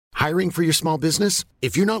Hiring for your small business?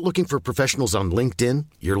 If you're not looking for professionals on LinkedIn,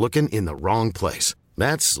 you're looking in the wrong place.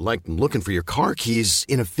 That's like looking for your car keys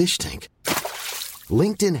in a fish tank.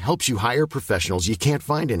 LinkedIn helps you hire professionals you can't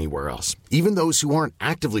find anywhere else, even those who aren't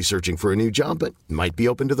actively searching for a new job but might be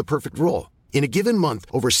open to the perfect role. In a given month,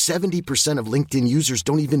 over 70% of LinkedIn users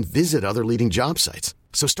don't even visit other leading job sites.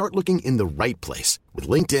 So start looking in the right place. With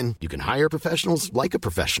LinkedIn, you can hire professionals like a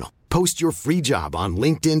professional. Post your free job on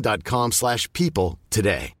linkedin.com/people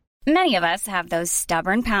today. Many of us have those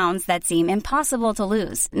stubborn pounds that seem impossible to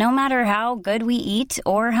lose, no matter how good we eat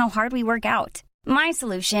or how hard we work out. My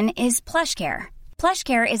solution is PlushCare.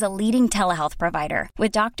 PlushCare is a leading telehealth provider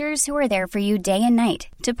with doctors who are there for you day and night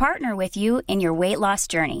to partner with you in your weight loss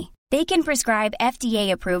journey. They can prescribe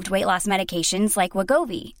FDA-approved weight loss medications like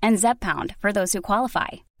Wegovy and Zepbound for those who qualify.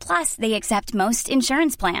 Plus, they accept most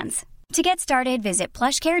insurance plans. To get started, visit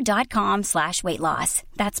plushcare.com/weightloss.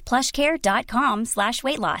 That's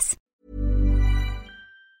plushcare.com/weightloss.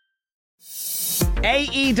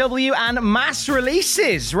 AEW and mass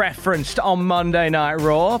releases referenced on Monday Night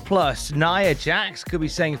Raw, plus Nia Jax could be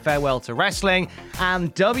saying farewell to wrestling,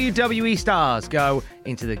 and WWE stars go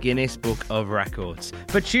into the Guinness Book of Records.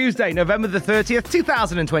 For Tuesday, November the 30th,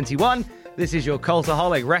 2021, this is your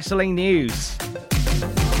Cultaholic Wrestling News.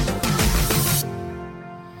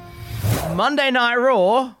 Monday Night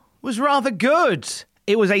Raw was rather good.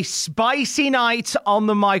 It was a spicy night on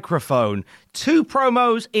the microphone. Two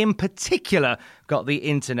promos in particular got the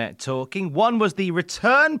internet talking. One was the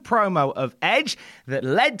return promo of Edge that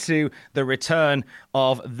led to the return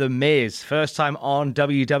of The Miz. First time on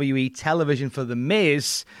WWE television for The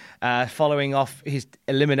Miz, following off his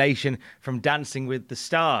elimination from Dancing with the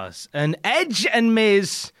Stars. And Edge and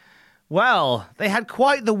Miz, well, they had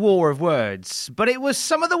quite the war of words, but it was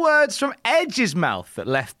some of the words from Edge's mouth that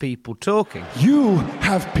left people talking. You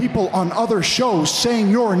have people on other shows saying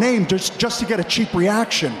your name just to get a cheap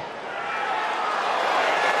reaction.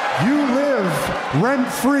 You live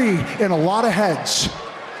rent-free in a lot of heads.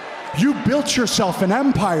 You built yourself an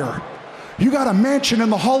empire. You got a mansion in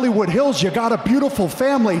the Hollywood Hills. You got a beautiful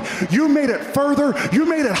family. You made it further. You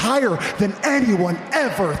made it higher than anyone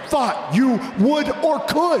ever thought you would or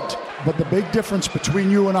could. But the big difference between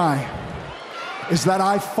you and I is that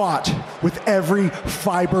I fought with every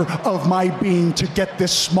fiber of my being to get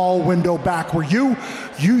this small window back, where you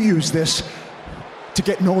use this to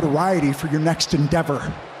get notoriety for your next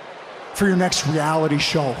endeavor, for your next reality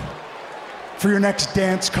show, for your next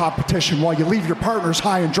dance competition, while you leave your partners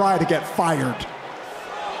high and dry to get fired.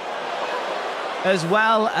 As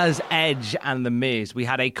well as Edge and The Miz, we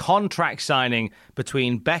had a contract signing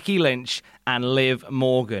between Becky Lynch and Liv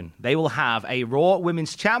Morgan. They will have a Raw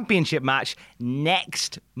Women's Championship match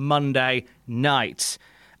next Monday night.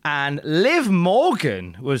 And Liv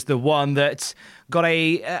Morgan was the one that got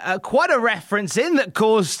quite a reference in that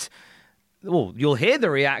caused... Well, you'll hear the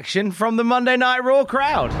reaction from the Monday Night Raw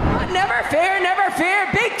crowd. Never fear, never fear.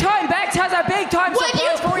 Big time Bex has a big time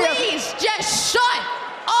surprise for you. Would you please just shut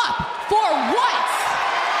up for once?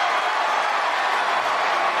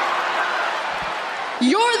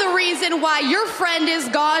 You're the reason why your friend is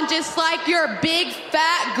gone, just like your big,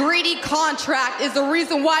 fat, greedy contract is the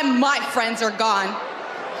reason why my friends are gone.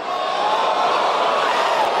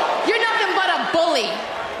 You're nothing but a bully.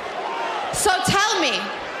 So tell me,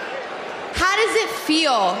 how does it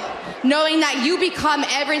feel knowing that you become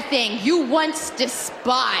everything you once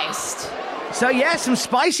despised? So yeah, some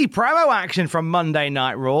spicy promo action from Monday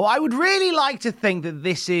Night Raw. I would really like to think that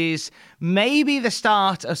this is maybe the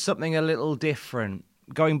start of something a little different.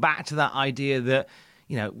 Going back to that idea that,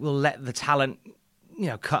 we'll let the talent,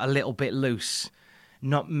 cut a little bit loose.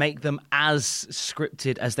 Not make them as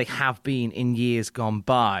scripted as they have been in years gone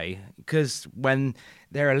by. Because when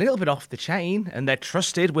they're a little bit off the chain and they're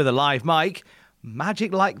trusted with a live mic,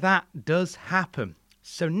 magic like that does happen.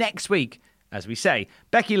 So next week, as we say,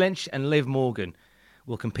 Becky Lynch and Liv Morgan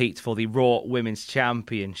will compete for the Raw Women's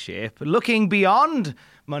Championship. Looking beyond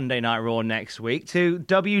Monday Night Raw next week to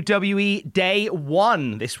WWE Day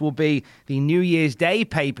 1. This will be the New Year's Day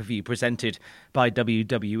pay-per-view presented by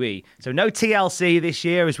WWE. So no TLC this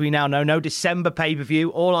year, as we now know, no December pay-per-view.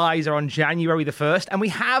 All eyes are on January the 1st. And we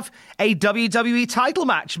have a WWE title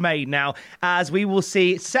match made now, as we will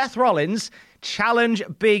see Seth Rollins challenge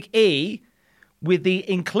Big E with the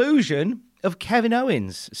inclusion of Kevin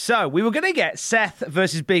Owens. So we were going to get Seth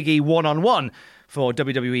versus Big E one-on-one for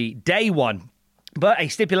WWE Day 1. But a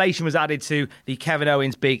stipulation was added to the Kevin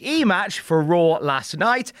Owens Big E match for Raw last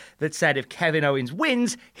night that said if Kevin Owens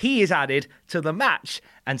wins, he is added to the match.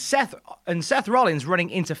 And Seth Rollins running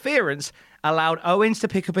interference allowed Owens to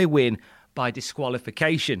pick up a win by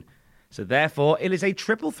disqualification. So therefore, it is a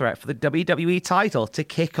triple threat for the WWE title to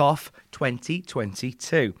kick off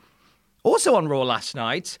 2022. Also on Raw last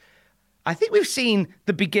night, I think we've seen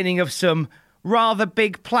the beginning of some rather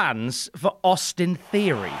big plans for Austin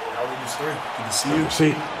Theory. How are you, sir? Good to see you.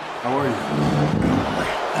 See, how are you?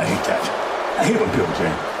 I hate that. I hate when people say,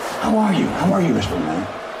 how are you? How are you, Mr. Man?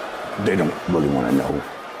 They don't really want to know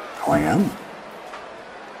how I am.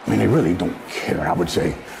 I mean, they really don't care. I would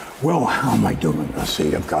say, well, how am I doing? Let's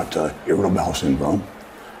see, I've got irritable bowel syndrome,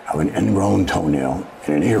 I have an ingrown toenail,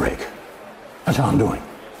 and an earache. That's how I'm doing.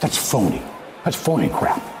 That's phony. That's phony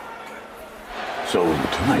crap. So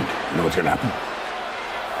tonight, you know what's going to happen?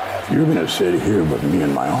 You're going to sit here with me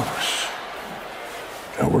in my office.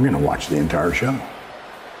 And we're going to watch the entire show.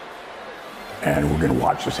 And we're going to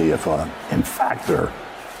watch to see if, in fact, there are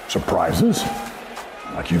surprises,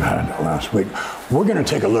 like you had last week. We're going to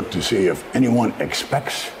take a look to see if anyone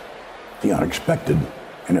expects the unexpected.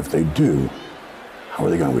 And if they do, how are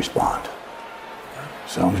they going to respond?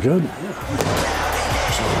 Sounds good? So,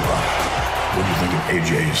 what do you think of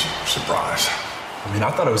AJ's surprise? I mean,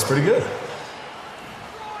 I thought it was pretty good. It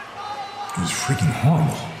was freaking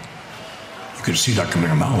horrible. You could see that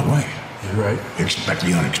coming a mile away. You're right. You expect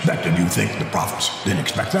the unexpected. You think the prophets didn't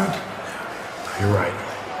expect that? You're right.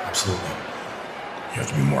 Absolutely. You have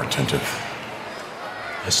to be more attentive.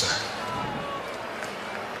 Yes, sir.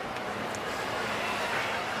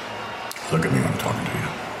 Look at me when I'm talking to you.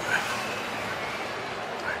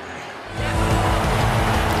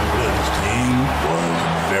 This team was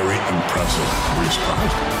very impressive. Were you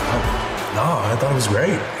surprised? No, I thought it was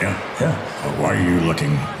great. Yeah. Why are you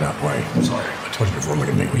looking that way? I'm sorry. I told you before, look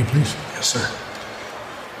at me, will you please? Yes, sir.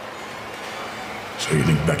 So you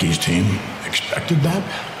think Becky's team expected that?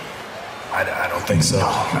 I don't think so. No,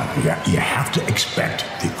 you have to expect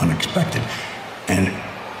the unexpected. And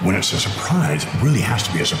when it's a surprise, it really has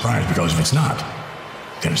to be a surprise, because if it's not,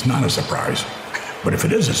 then it's not a surprise. But if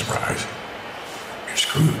it is a surprise, you're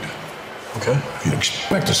screwed. Okay. If you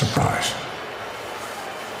expect a surprise,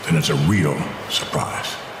 then it's a real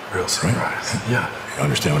surprise. Real surprise. Right? Yeah. You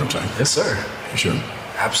understand what I'm saying? Yes, sir. You sure?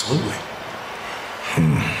 Absolutely.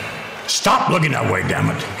 Stop looking that way, damn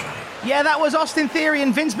it. Yeah, that was Austin Theory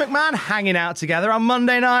and Vince McMahon hanging out together on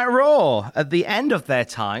Monday Night Raw. At the end of their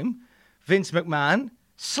time, Vince McMahon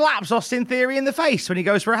slaps Austin Theory in the face when he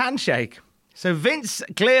goes for a handshake. So Vince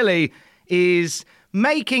clearly is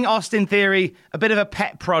making Austin Theory a bit of a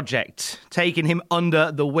pet project, taking him under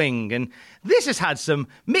the wing. And this has had some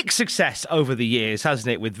mixed success over the years, hasn't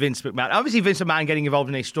it, with Vince McMahon? Obviously, Vince McMahon getting involved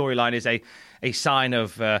in a storyline is a sign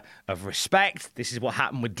of respect. This is what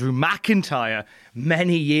happened with Drew McIntyre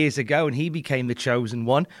many years ago, and he became the chosen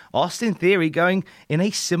one. Austin Theory going in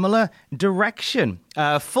a similar direction.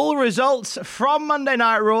 Full results from Monday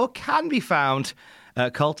Night Raw can be found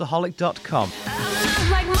at cultaholic.com.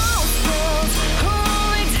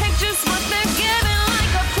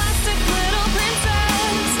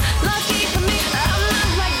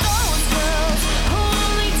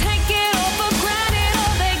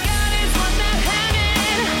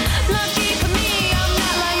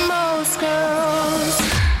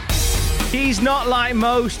 She's not like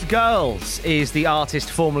most girls is the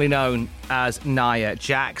artist formerly known as Nia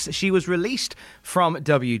Jax. She was released from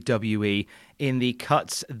WWE in the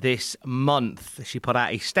cuts this month. She put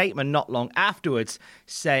out a statement not long afterwards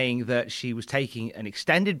saying that she was taking an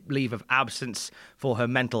extended leave of absence for her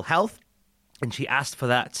mental health, and she asked for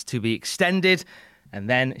that to be extended, and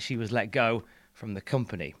then she was let go from the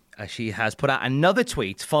company. She has put out another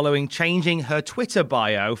tweet following changing her Twitter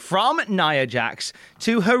bio from Nia Jax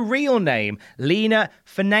to her real name, Lena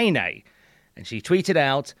Fanene. And she tweeted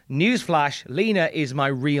out, "Newsflash, Lena is my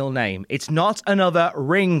real name. It's not another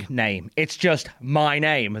ring name. It's just my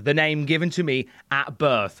name, the name given to me at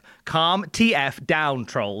birth. Calm TF down,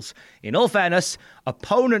 trolls. In all fairness,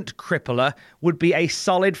 opponent crippler would be a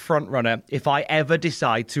solid frontrunner if I ever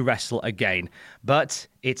decide to wrestle again. But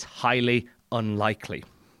it's highly unlikely."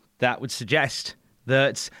 That would suggest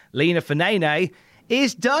that Lena Fanene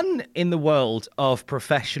is done in the world of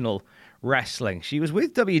professional wrestling. She was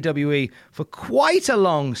with WWE for quite a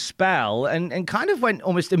long spell and kind of went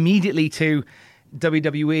almost immediately to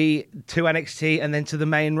WWE, to NXT, and then to the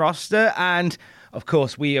main roster. And, of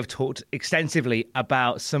course, we have talked extensively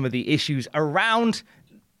about some of the issues around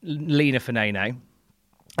Lena Fanene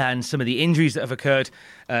and some of the injuries that have occurred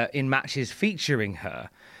in matches featuring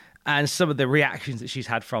her, and some of the reactions that she's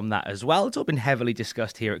had from that as well. It's all been heavily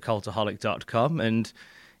discussed here at cultaholic.com, and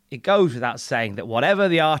it goes without saying that whatever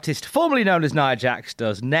the artist formerly known as Nia Jax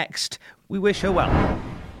does next, we wish her well.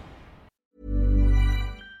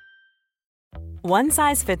 One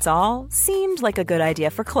size fits all seemed like a good idea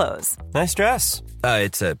for clothes. Nice dress.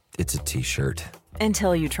 It's a t-shirt.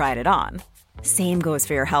 Until you tried it on. Same goes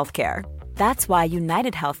for your healthcare. That's why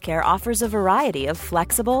United Healthcare offers a variety of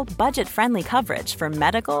flexible, budget-friendly coverage for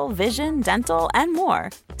medical, vision, dental, and more.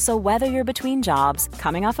 So whether you're between jobs,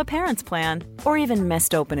 coming off a parent's plan, or even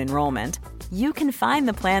missed open enrollment, you can find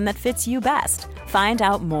the plan that fits you best. Find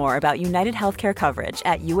out more about United Healthcare coverage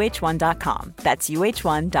at uh1.com. That's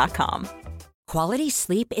uh1.com. Quality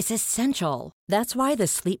sleep is essential. That's why the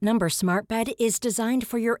Sleep Number Smart Bed is designed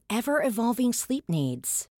for your ever-evolving sleep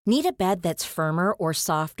needs. Need a bed that's firmer or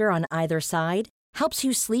softer on either side? Helps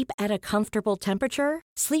you sleep at a comfortable temperature?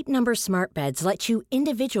 Sleep Number Smart Beds let you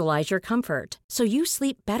individualize your comfort, so you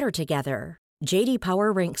sleep better together. J.D.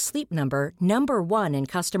 Power ranks Sleep Number number 1 in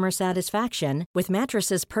customer satisfaction with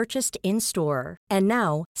mattresses purchased in-store. And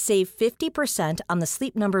now, save 50% on the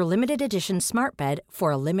Sleep Number Limited Edition Smart Bed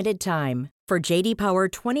for a limited time. For J.D. Power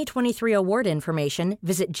 2023 award information,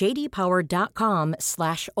 visit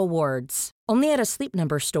jdpower.com/awards. Only at a Sleep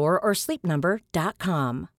Number store or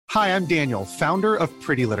sleepnumber.com. Hi, I'm Daniel, founder of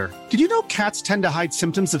Pretty Litter. Did you know cats tend to hide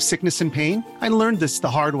symptoms of sickness and pain? I learned this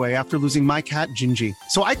the hard way after losing my cat, Gingy.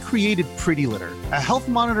 So I created Pretty Litter, a health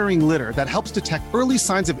monitoring litter that helps detect early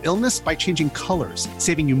signs of illness by changing colors,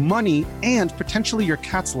 saving you money and potentially your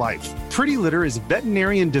cat's life. Pretty Litter is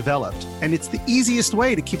veterinarian developed, and it's the easiest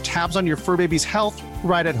way to keep tabs on your fur baby's health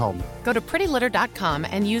right at home. Go to prettylitter.com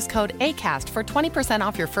and use code ACAST for 20%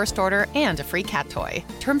 off your first order and a free cat toy.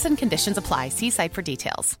 Terms and conditions apply. See site for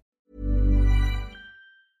details.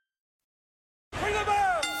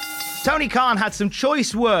 Tony Khan had some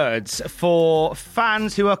choice words for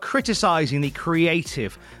fans who are criticising the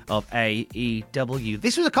creative of AEW.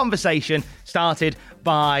 This was a conversation started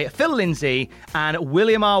by Phil Lindsay and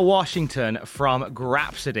William R. Washington from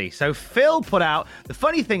Grapsody. So Phil put out, the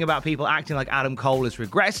funny thing about people acting like Adam Cole has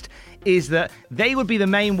regressed is that they would be the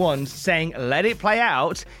main ones saying, let it play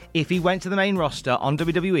out if he went to the main roster on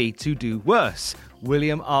WWE to do worse.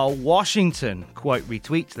 William R. Washington, quote,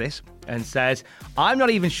 retweets this and says, I'm not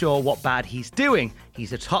even sure what bad he's doing.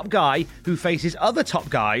 He's a top guy who faces other top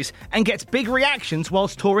guys and gets big reactions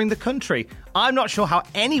whilst touring the country. I'm not sure how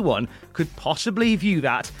anyone could possibly view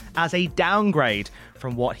that as a downgrade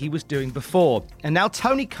from what he was doing before. And now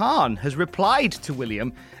Tony Khan has replied to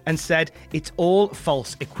William and said, it's all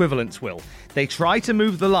false equivalence, Will. They try to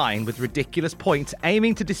move the line with ridiculous points,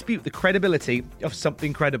 aiming to dispute the credibility of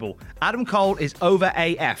something credible. Adam Cole is over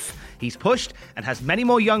AF. He's pushed and has many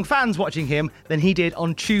more young fans watching him than he did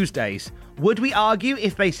on Tuesdays. Would we argue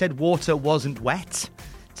if they said water wasn't wet?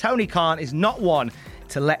 Tony Khan is not one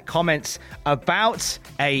to let comments about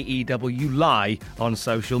AEW lie on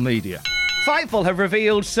social media. Fightful have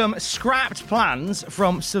revealed some scrapped plans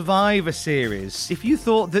from Survivor Series. If you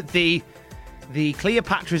thought that the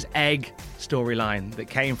Cleopatra's Egg storyline that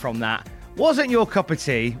came from that wasn't your cup of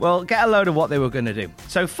tea, well, get a load of what they were going to do.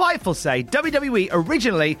 So Fightful say WWE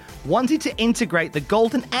originally wanted to integrate the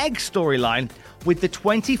Golden Egg storyline with the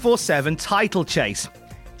 24/7 title chase.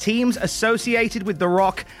 Teams associated with The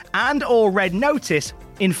Rock and or Red Notice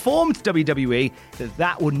informed WWE that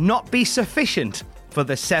that would not be sufficient for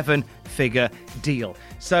the 7-figure deal.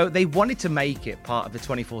 So they wanted to make it part of the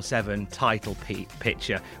 24/7 title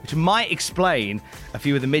picture, which might explain a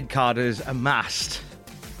few of the mid-carders amassed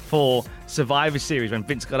for Survivor Series when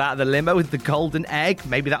Vince got out of the limo with the Golden Egg.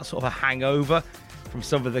 Maybe that's sort of a hangover from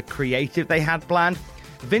some of the creative they had planned.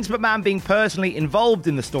 Vince McMahon being personally involved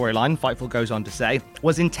in the storyline, Fightful goes on to say,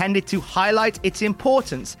 was intended to highlight its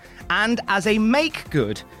importance and as a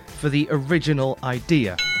make-good for the original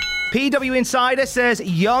idea. PW Insider says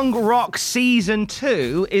Young Rock Season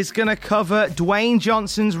 2 is going to cover Dwayne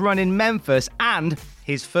Johnson's run in Memphis and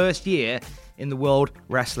his first year in the World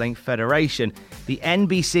Wrestling Federation. The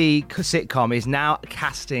NBC sitcom is now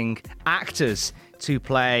casting actors to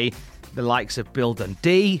play the likes of Bill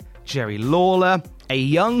Dundee, Jerry Lawler, a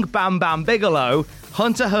young Bam Bam Bigelow,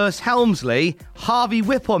 Hunter Hearst Helmsley, Harvey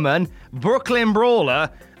Whippleman, Brooklyn Brawler,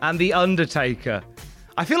 and The Undertaker.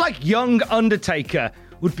 I feel like Young Undertaker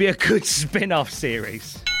would be a good spin-off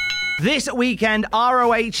series. This weekend,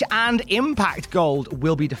 ROH and Impact Gold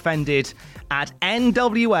will be defended at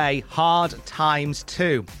NWA Hard Times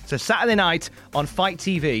 2. So Saturday night on Fight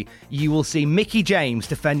TV, you will see Mickie James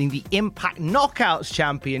defending the Impact Knockouts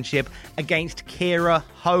Championship against Kiera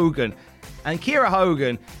Hogan. And Kiera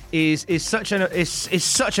Hogan is such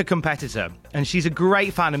a competitor, and she's a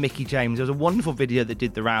great fan of Mickie James. There was a wonderful video that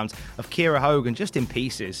did the rounds of Kiera Hogan just in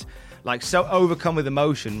pieces, like so overcome with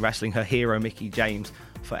emotion, wrestling her hero Mickie James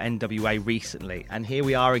for NWA recently, and here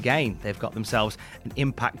we are again. They've got themselves an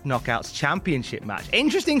Impact Knockouts Championship match.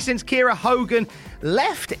 Interesting, since Kiera Hogan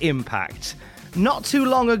left Impact not too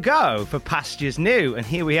long ago for pastures new, and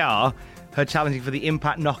here we are, her challenging for the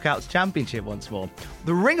Impact Knockouts Championship once more.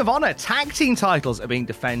 The Ring of Honor tag team titles are being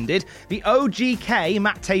defended. The OGK,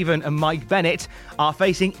 Matt Taven and Mike Bennett, are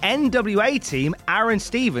facing NWA team Aaron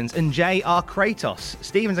Stevens and J.R. Kratos.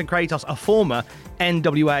 Stevens and Kratos are former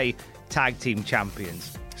NWA tag team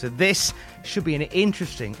champions. So this should be an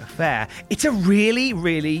interesting affair. It's a really,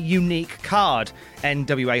 really unique card,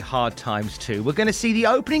 NWA Hard Times 2. We're going to see the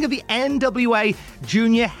opening of the NWA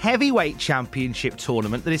Junior Heavyweight Championship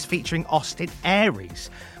tournament that is featuring Austin Aries.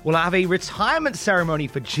 We'll have a retirement ceremony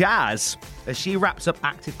for Jazz as she wraps up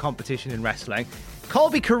active competition in wrestling.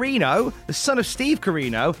 Colby Corino, the son of Steve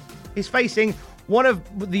Corino, is facing one of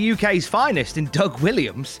the UK's finest in Doug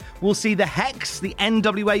Williams. We'll see the Hex, the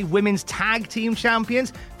NWA Women's Tag Team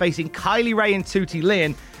Champions, facing Kylie Ray and Tootie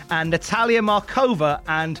Lynn, and Natalia Markova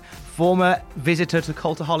and former visitor to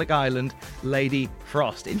Cultaholic Island, Lady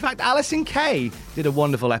Frost. In fact, Alison Kay did a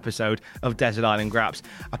wonderful episode of Desert Island Graps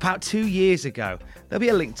about 2 years ago. There'll be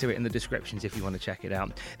a link to it in the descriptions if you want to check it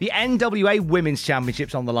out. The NWA Women's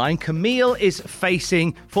Championship's on the line. Camille is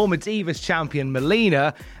facing former Divas champion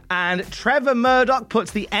Melina, and Trevor Murdoch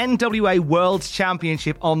puts the NWA World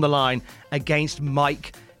Championship on the line against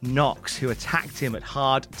Mike Knox, who attacked him at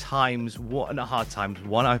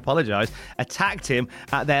attacked him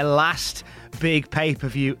at their last big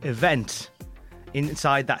pay-per-view event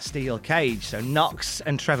inside that steel cage. So Knox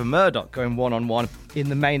and Trevor Murdoch going one-on-one in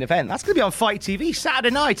the main event. That's going to be on Fight TV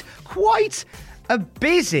Saturday night. Quite a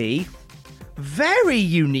busy, very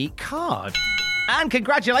unique card. And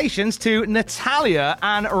congratulations to Natalia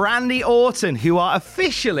and Randy Orton, who are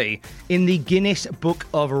officially in the Guinness Book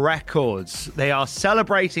of Records. They are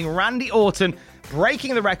celebrating Randy Orton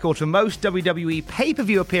breaking the record for most WWE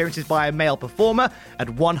pay-per-view appearances by a male performer at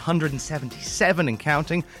 177 and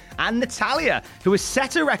counting. And Natalia, who has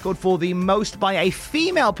set a record for the most by a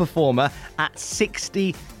female performer at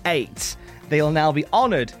 68. They'll now be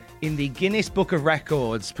honoured in the Guinness Book of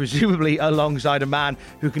Records, presumably alongside a man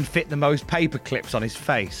who can fit the most paper clips on his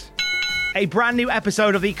face. A brand new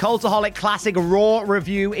episode of the Cultaholic Classic Raw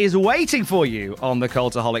review is waiting for you on the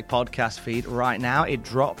Cultaholic podcast feed right now. It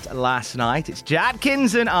dropped last night. It's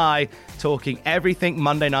Jadkins and I talking everything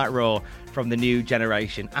Monday Night Raw from the new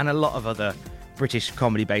generation and a lot of other British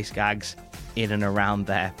comedy-based gags in and around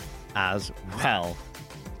there as well.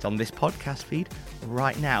 It's on this podcast feed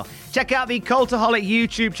right now. Check out the Cultaholic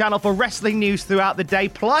YouTube channel for wrestling news throughout the day.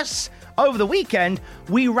 Plus, over the weekend,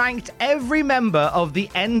 we ranked every member of the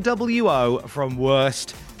NWO from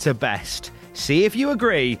worst to best. See if you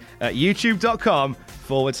agree at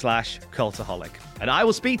youtube.com/Cultaholic. And I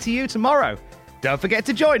will speak to you tomorrow. Don't forget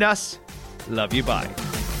to join us. Love you, bye.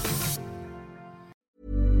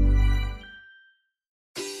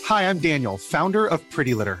 Hi, I'm Daniel, founder of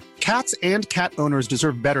Pretty Litter. Cats and cat owners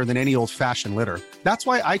deserve better than any old-fashioned litter. That's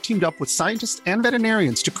why I teamed up with scientists and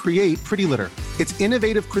veterinarians to create Pretty Litter. Its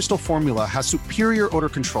innovative crystal formula has superior odor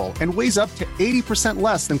control and weighs up to 80%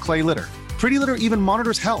 less than clay litter. Pretty Litter even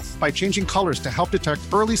monitors health by changing colors to help detect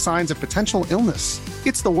early signs of potential illness.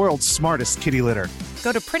 It's the world's smartest kitty litter.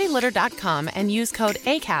 Go to prettylitter.com and use code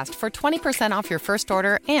ACAST for 20% off your first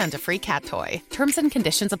order and a free cat toy. Terms and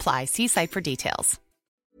conditions apply. See site for details.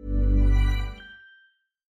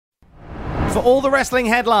 For all the wrestling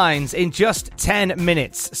headlines in just 10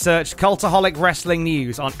 minutes, search Cultaholic Wrestling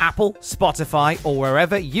News on Apple, Spotify, or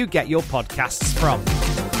wherever you get your podcasts from.